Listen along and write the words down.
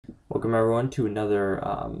Welcome everyone to another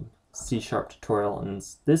C# tutorial, and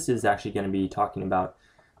this is actually going to be talking about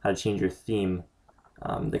how to change your theme,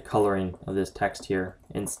 the coloring of this text here,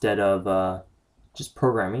 instead of just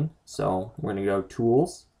programming. So we're going to go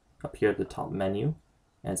Tools, up here at the top menu,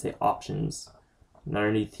 and say Options. And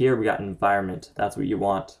underneath here we got Environment. That's what you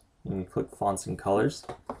want. You can click Fonts and Colors.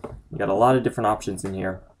 You got a lot of different options in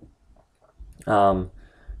here. You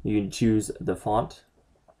can choose the font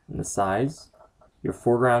and the size, your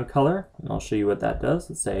foreground color, and I'll show you what that does.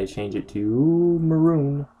 Let's say I change it to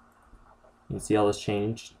maroon. You can see all this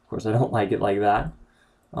changed. Of course, I don't like it like that.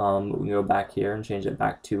 But we can go back here and change it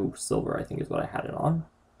back to silver, I think is what I had it on.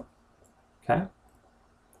 Okay. And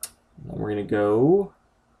then we're going to go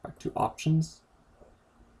back to options.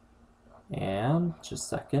 And just a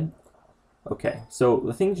second. Okay, so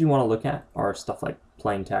the things you want to look at are stuff like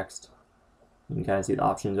plain text. You can kind of see the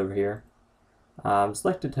options over here.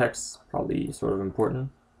 Selected text, probably sort of important.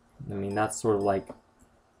 I mean, that's sort of like,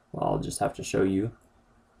 well, I'll just have to show you.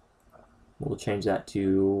 We'll change that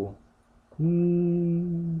to,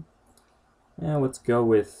 yeah, let's go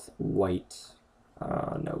with white.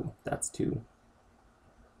 No, that's too.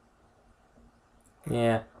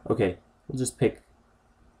 Yeah, okay, we'll just pick,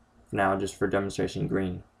 for now, just for demonstration,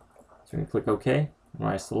 green. So we can click OK.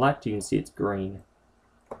 When I select, you can see it's green,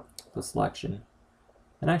 the selection.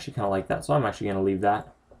 And I actually kind of like that, so I'm actually going to leave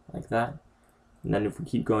that like that. And then if we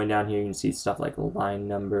keep going down here, you can see stuff like line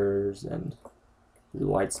numbers and the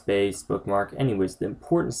white space, bookmark. Anyways, the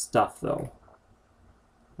important stuff though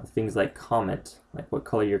are things like comment, like what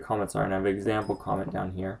color your comments are. And I have an example comment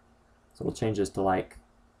down here. So we'll change this to like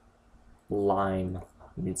lime.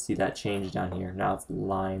 You can see that change down here. Now it's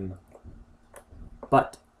lime.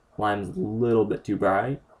 But lime's a little bit too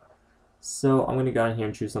bright. So I'm going to go down here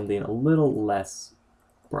and choose something a little less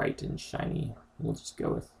bright and shiny. We'll just go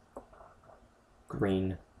with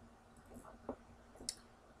green.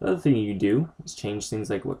 The other thing you do is change things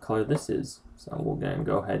like what color this is. So we're going to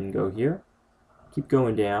go ahead and go here. Keep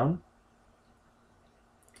going down.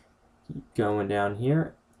 Keep going down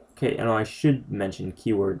here. Okay, and I should mention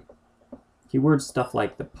keyword. Keyword stuff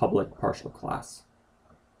like the public partial class.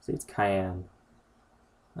 See, it's cyan.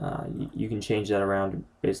 You can change that around to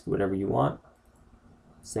basically whatever you want.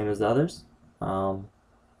 Same as the others.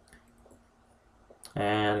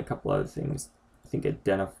 And a couple other things. I think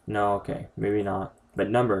no, okay, maybe not. But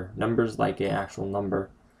number's like an actual number.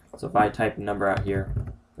 So if I type a number out here,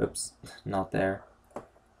 oops, not there,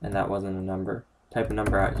 and that wasn't a number. Type a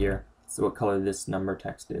number out here, so what color this number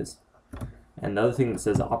text is. And the other thing that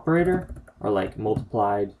says operator, or like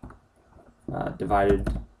multiplied, divided,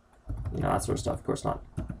 you know, that sort of stuff. Of course not.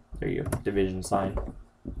 There you go, division sign. Go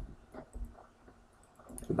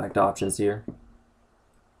back to options here.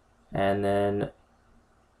 And then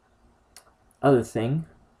other things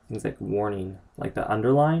like warning, like the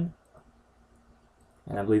underline,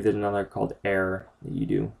 and I believe there's another called error that you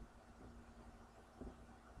do.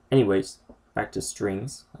 Anyways, back to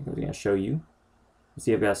strings, like I was going to show you. You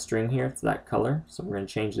see I've got a string here, it's that color, so we're going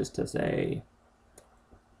to change this to say,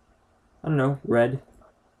 I don't know, red.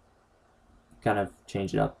 Kind of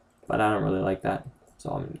change it up, but I don't really like that,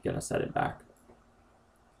 so I'm going to set it back.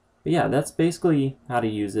 But yeah, that's basically how to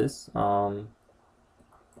use this.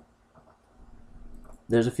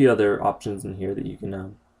 There's a few other options in here that you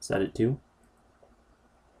can set it to.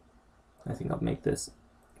 I think I'll make this,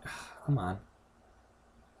 come on,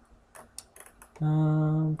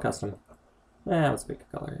 custom. Yeah, let's pick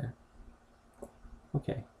a color here.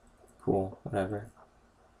 Okay, cool, whatever.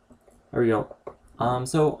 There we go.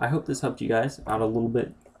 So I hope this helped you guys out a little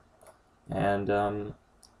bit, and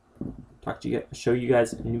show you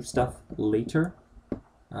guys new stuff later.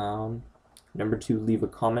 Remember to leave a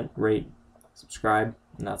comment, rate, subscribe,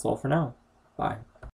 and that's all for now. Bye.